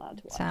 I wasn't allowed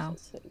to watch So,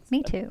 those things,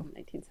 me but too.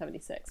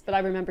 1976. But I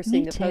remember Me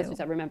seeing the too. posters.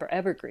 I remember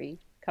Evergreen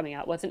coming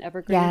out. Wasn't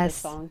Evergreen the Yes,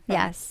 song from?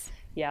 yes,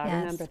 Yeah, I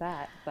remember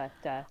yes.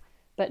 that.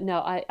 But no,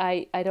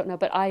 I don't know.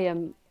 But I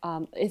am.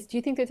 Do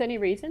you think there's any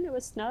reason it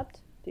was snubbed?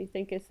 Do you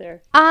think is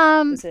there?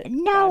 Was it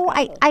No, Gaga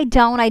I, or? I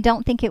don't. I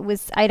don't think it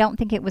was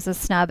a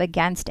snub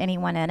against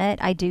anyone in it.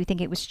 I do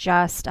think it was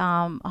just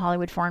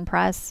Hollywood Foreign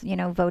Press,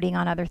 voting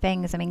on other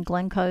things. I mean,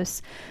 Glenn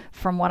Close,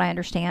 from what I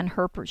understand,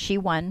 she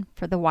won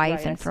for The Wife,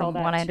 Right, I and saw from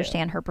what that I too.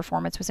 understand, her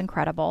performance was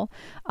incredible.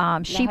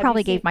 Now, She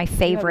probably gave my you haven't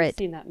favorite.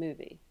 seen that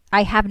movie?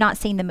 I have not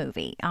seen the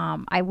movie.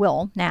 I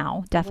will now, I wonder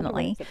what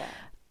definitely. it's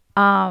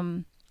about.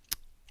 Um,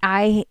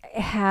 I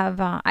have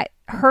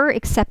her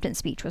acceptance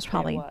speech was It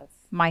probably was.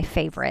 my Yes, it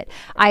favorite. was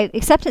I great.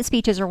 acceptance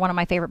speeches are one of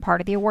my favorite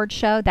part of the award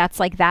show. That's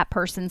like that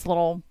person's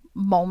little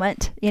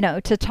moment,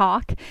 to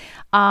talk.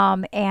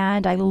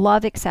 And I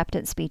love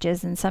acceptance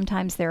speeches, and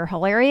sometimes they're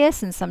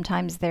hilarious, and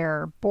sometimes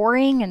they're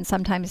boring, and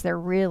sometimes they're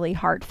really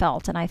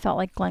heartfelt. And I felt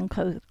like Glenn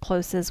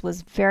Close's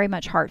was very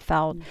much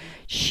heartfelt. Hmm.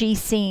 She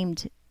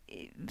seemed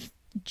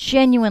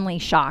genuinely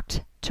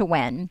shocked to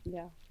win.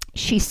 Yeah.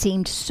 She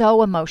seemed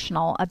so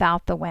emotional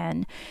about the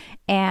win,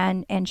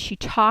 and she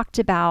talked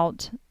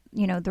about,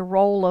 the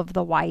role of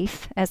the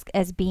wife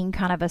as being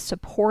kind of a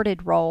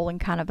supported role and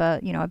kind of a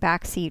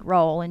backseat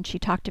role. And she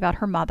talked about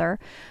her mother,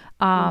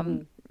 Hmm.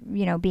 um,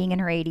 being in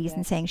her 80s,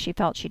 and saying Yes. she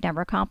felt she'd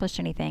never accomplished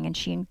anything. And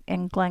she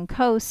and Glenn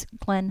Close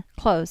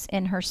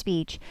in her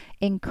speech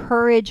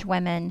encouraged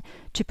women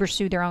to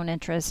pursue their own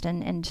interest,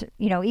 and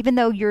even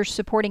though you're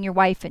supporting your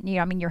wife, and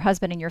I mean your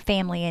husband and your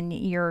family, and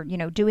you're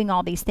doing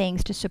all these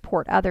things to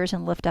support others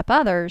and lift up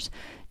others,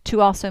 to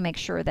also make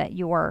sure that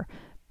you're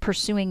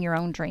pursuing your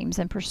own dreams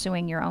and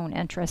pursuing your own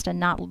interest, and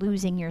not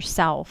losing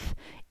yourself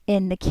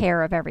in the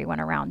care of everyone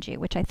around you,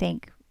 which I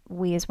think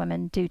we as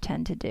women do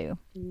tend to do.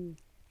 Mm.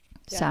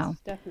 So, Yes,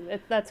 definitely.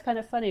 That's kind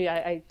of funny.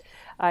 I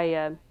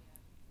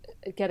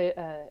get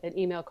an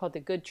email called the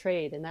Good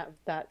Trade, and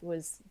that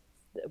was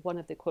one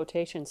of the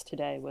quotations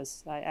today.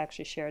 Was I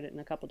actually shared it in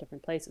a couple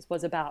different places?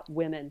 Was about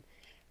women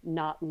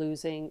not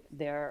losing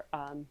their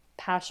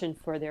passion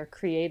for their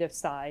creative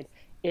side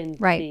in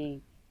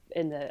right.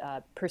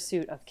 the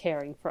pursuit of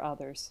caring for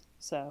others.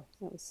 So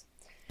that was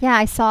Yeah,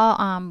 I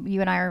saw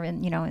you and I are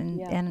in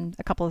yeah, in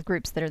a couple of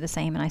groups that are the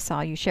same, and I saw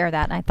you share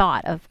that, and I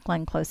thought of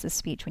Glenn Close's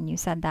speech when you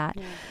said that.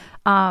 yeah.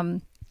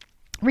 Um,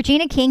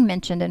 Regina King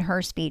mentioned in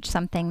her speech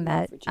something Love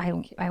that Regina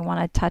I King.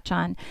 want to touch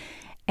on,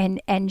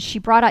 and she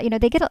brought out,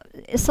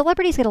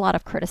 celebrities get a lot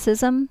of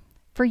criticism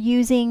for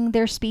using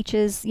their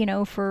speeches,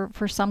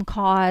 for some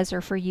cause,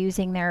 or for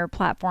using their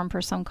platform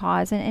for some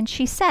cause. And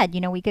she said,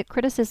 we get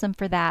criticism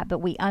for that, but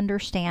we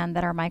understand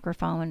that our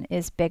microphone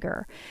is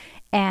bigger.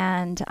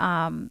 And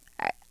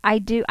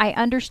I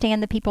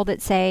understand the people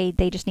that say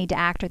they just need to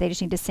act or they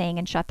just need to sing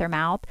and shut their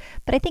mouth,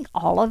 but I think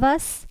all of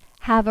us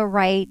have a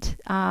right,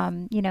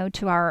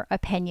 to our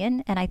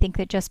opinion. And I think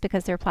that just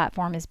because their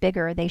platform is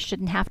bigger, they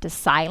shouldn't have to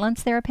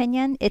silence their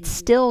opinion. It's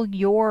still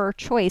your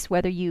choice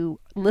whether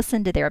you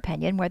listen to their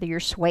opinion, whether you're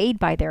swayed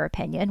by their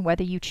opinion,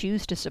 whether you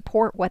choose to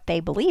support what they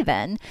believe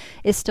in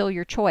is still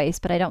your choice.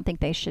 But I don't think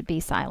they should be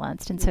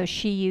silenced. And so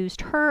she used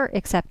her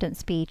acceptance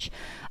speech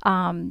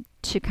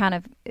to kind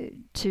of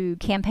to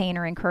campaign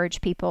or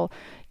encourage people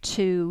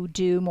to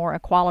do more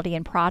equality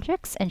in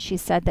projects. And she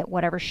said that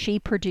whatever she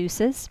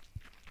produces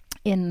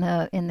in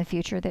the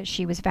future, that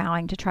she was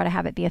vowing to try to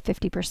have it be a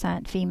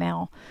 50%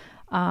 female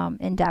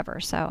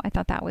endeavor. So I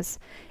thought that was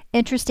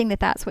interesting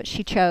that that's what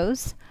she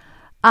chose.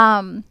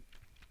 One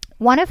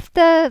of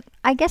the,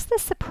 I guess, the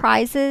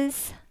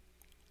surprises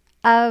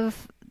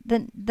of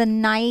the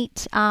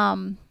night. I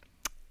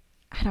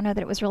don't know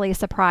that it was really a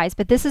surprise,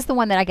 but this is the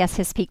one that I guess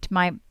has piqued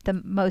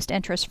the most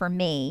interest for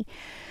me.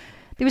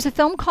 There was a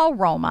film called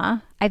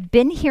Roma. I've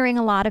been hearing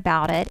a lot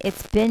about it.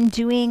 It's been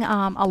doing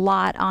a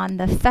lot on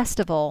the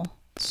festival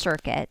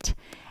circuit.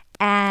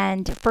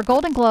 And for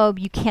Golden Globe,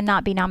 you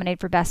cannot be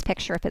nominated for Best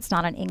Picture if it's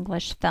not an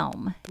English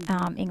film,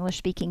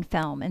 English-speaking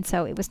film. And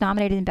so it was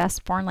nominated in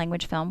Best Foreign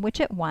Language Film,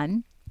 which it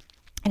won.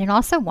 And it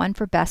also won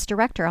for Best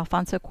Director.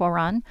 Alfonso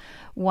Cuarón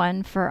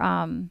won for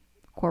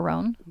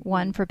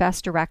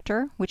Best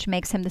Director, which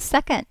makes him the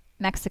second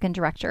Mexican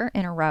director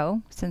in a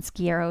row since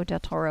Guillermo del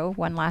Toro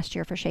won last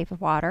year for Shape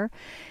of Water.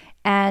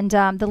 And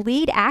the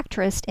lead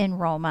actress in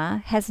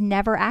Roma has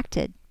never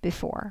acted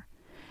before.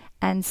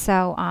 And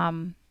so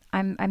I'm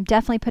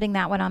definitely putting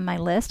that one on my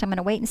list. I'm going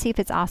to wait and see if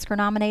it's Oscar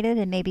nominated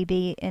and maybe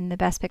be in the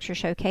Best Picture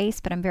showcase,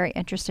 but I'm very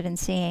interested in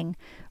seeing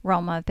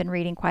Roma. I've been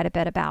reading quite a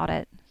bit about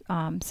it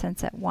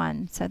since it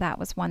won. So that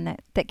was one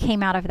that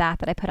came out of that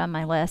I put on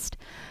my list.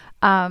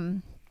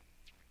 And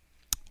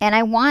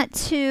I want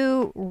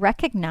to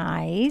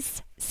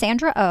recognize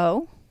Sandra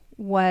Oh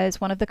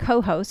was one of the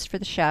co-hosts for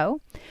the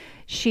show.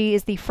 She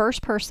is the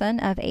first person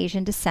of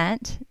Asian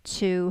descent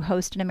to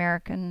host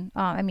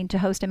to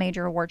host a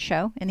major award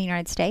show in the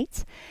United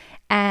States.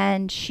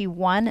 And she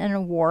won an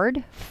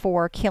award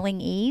for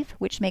Killing Eve,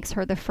 which makes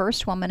her the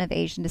first woman of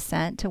Asian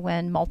descent to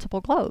win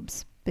multiple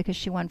Globes because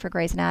she won for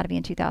Grey's Anatomy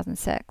in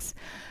 2006.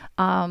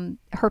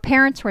 Her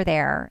parents were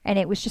there, and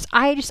it was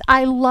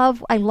I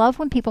love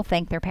when people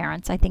thank their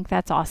parents. I think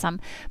that's awesome.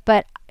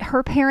 But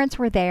her parents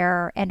were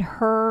there, and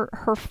her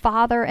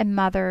father and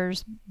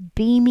mother's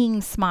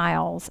beaming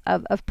smiles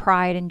of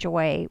pride and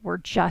joy were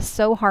just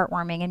so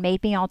heartwarming and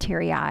made me all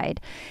teary-eyed.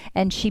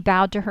 And she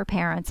bowed to her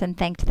parents and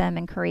thanked them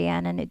in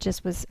Korean, and it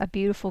just was a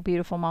beautiful,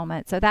 beautiful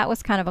moment. So that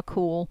was kind of a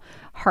cool,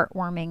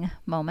 heartwarming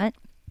moment.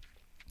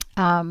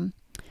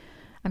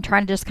 I'm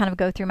trying to just kind of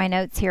go through my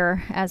notes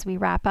here as we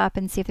wrap up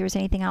and see if there was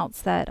anything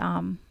else that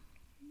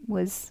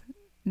was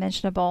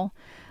mentionable.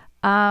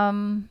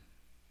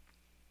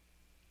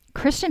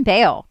 Christian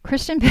Bale,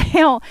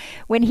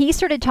 when he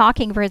started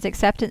talking for his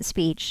acceptance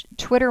speech,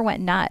 Twitter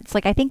went nuts.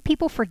 Like, I think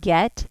people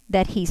forget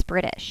that he's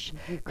British.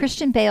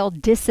 Christian Bale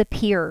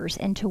disappears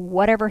into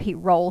whatever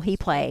role he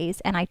plays,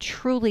 and I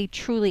truly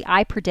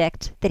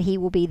predict that he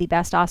will be the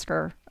best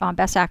actor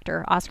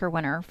Oscar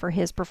winner for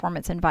his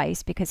performance in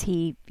Vice, because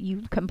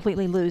you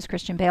completely lose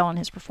Christian Bale in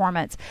his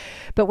performance.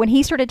 But when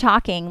he started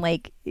talking,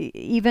 like,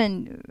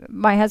 even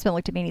my husband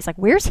looked at me and he's like,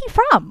 "Where's he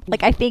from?"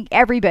 Like, I think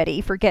everybody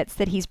forgets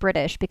that he's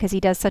British because he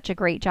does such a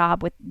great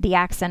job with the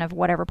accent of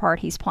whatever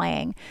part he's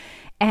playing.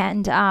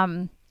 And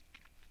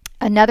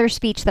another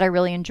speech that I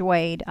really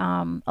enjoyed,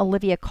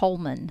 Olivia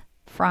Colman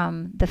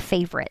from The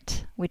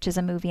Favorite, which is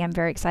a movie I'm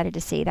very excited to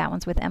see. That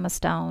one's with Emma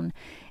Stone.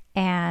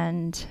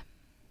 And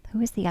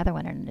who is the other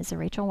one? And is it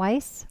Rachel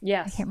Weisz?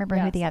 Yes. I can't remember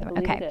who the other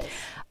one. Okay. It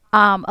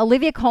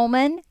Olivia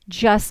Colman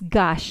just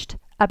gushed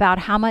about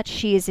how much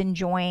she is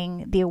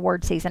enjoying the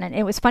award season. And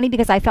it was funny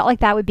because I felt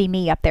like that would be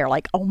me up there,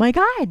 like, "Oh my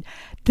God,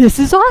 this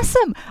is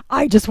awesome.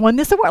 I just won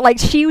this award." Like,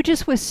 she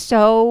just was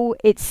so,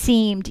 it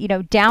seemed,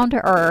 down to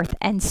earth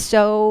and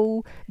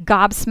so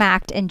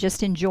gobsmacked and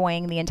just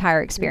enjoying the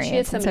entire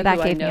experience. And so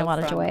that gave me a lot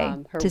of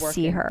joy to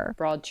see her.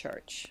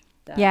 Broadchurch.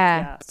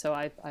 Yeah. So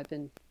I've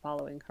been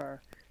following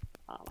her.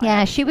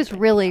 Yeah, she was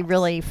really,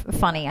 really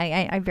funny.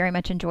 I very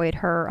much enjoyed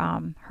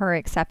her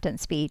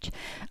acceptance speech.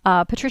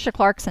 Patricia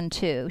Clarkson,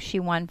 too. She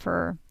won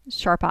for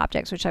Sharp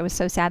Objects, which I was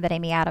so sad that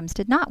Amy Adams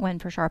did not win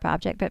for Sharp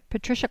Object. But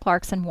Patricia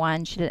Clarkson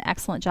won. She did an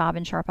excellent job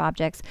in Sharp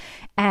Objects.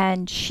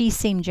 And she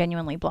seemed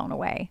genuinely blown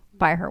away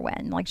by her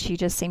win. Like, she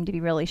just seemed to be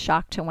really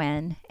shocked to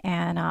win.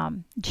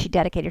 And she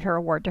dedicated her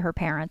award to her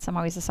parents. I'm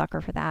always a sucker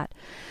for that.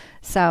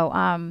 So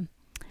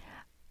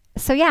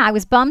yeah, I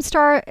was bummed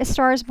Star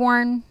is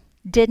Born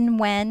didn't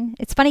win.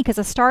 It's funny because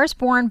A Star is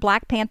Born,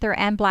 Black Panther,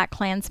 and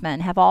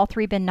BlacKkKlansman have all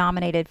three been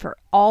nominated for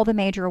all the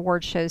major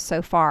award shows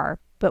so far,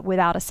 but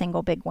without a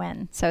single big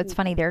win. So it's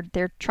funny,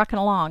 they're trucking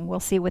along. We'll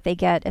see what they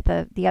get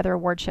at the other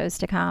award shows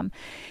to come.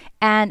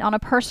 And on a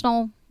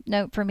personal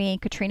note for me,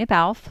 Katrina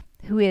Balfe,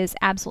 who is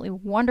absolutely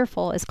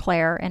wonderful as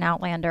Claire in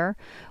Outlander,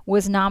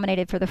 was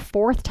nominated for the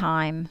fourth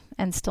time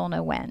and still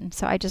no win.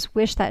 So I just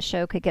wish that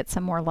show could get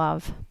some more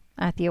love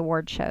at the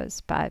award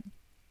shows. But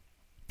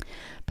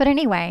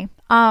anyway,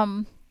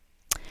 I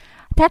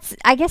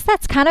guess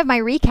that's kind of my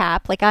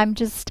recap. Like I'm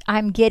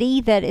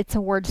giddy that it's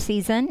award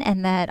season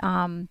and that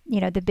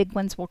the big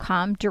ones will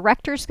come.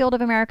 Directors Guild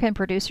of America and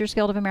Producers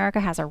Guild of America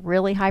has a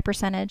really high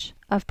percentage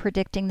of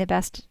predicting the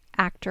best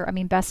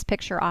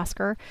picture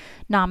Oscar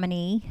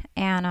nominee.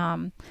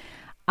 And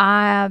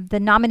the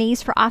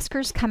nominees for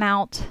Oscars come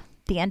out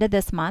the end of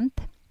this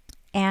month,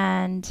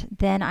 and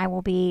then I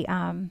will be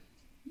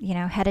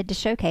headed to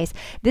Showcase.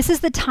 This is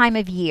the time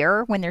of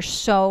year when there's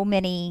so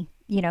many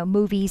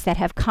movies that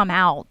have come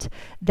out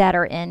that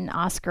are in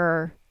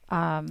Oscar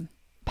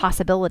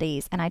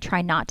possibilities, and I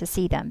try not to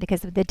see them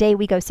because the day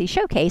we go see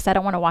Showcase, I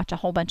don't want to watch a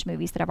whole bunch of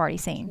movies that I've already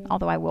seen,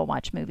 although I will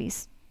watch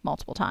movies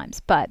multiple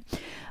times. But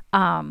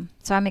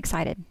so I'm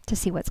excited to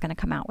see what's going to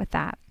come out with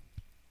that.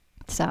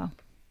 So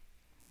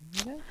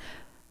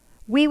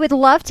we would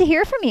love to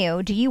hear from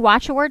you. Do you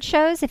watch award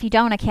shows? If you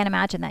don't, I can't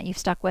imagine that you've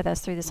stuck with us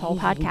through this whole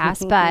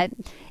podcast. But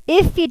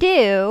if you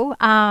do,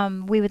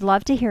 we would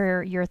love to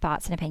hear your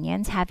thoughts and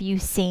opinions. Have you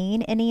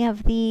seen any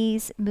of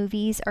these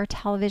movies or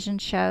television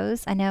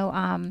shows? I know,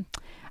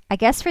 I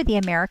guess for the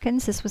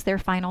Americans, this was their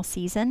final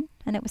season,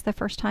 and it was the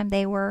first time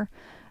they were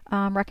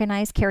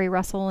recognized. Kerry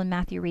Russell and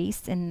Matthew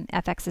Rhys in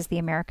FX's The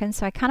Americans.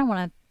 So I kind of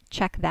want to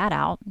check that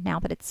out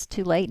now that it's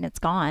too late and it's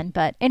gone.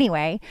 But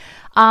anyway,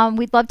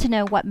 we'd love to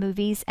know what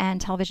movies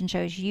and television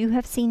shows you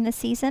have seen this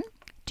season.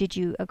 Did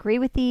you agree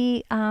with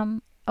the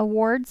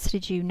awards?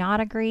 Did you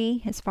not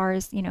agree as far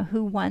as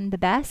who won the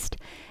best?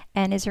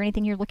 And is there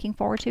anything you're looking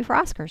forward to for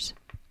Oscars?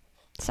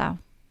 So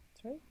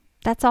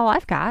that's all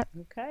I've got.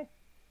 Okay.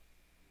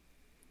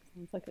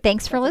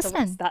 Thanks for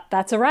listening.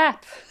 That's a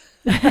wrap.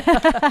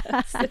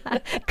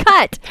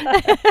 Cut.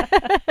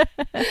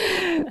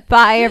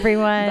 Bye,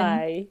 everyone.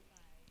 Bye.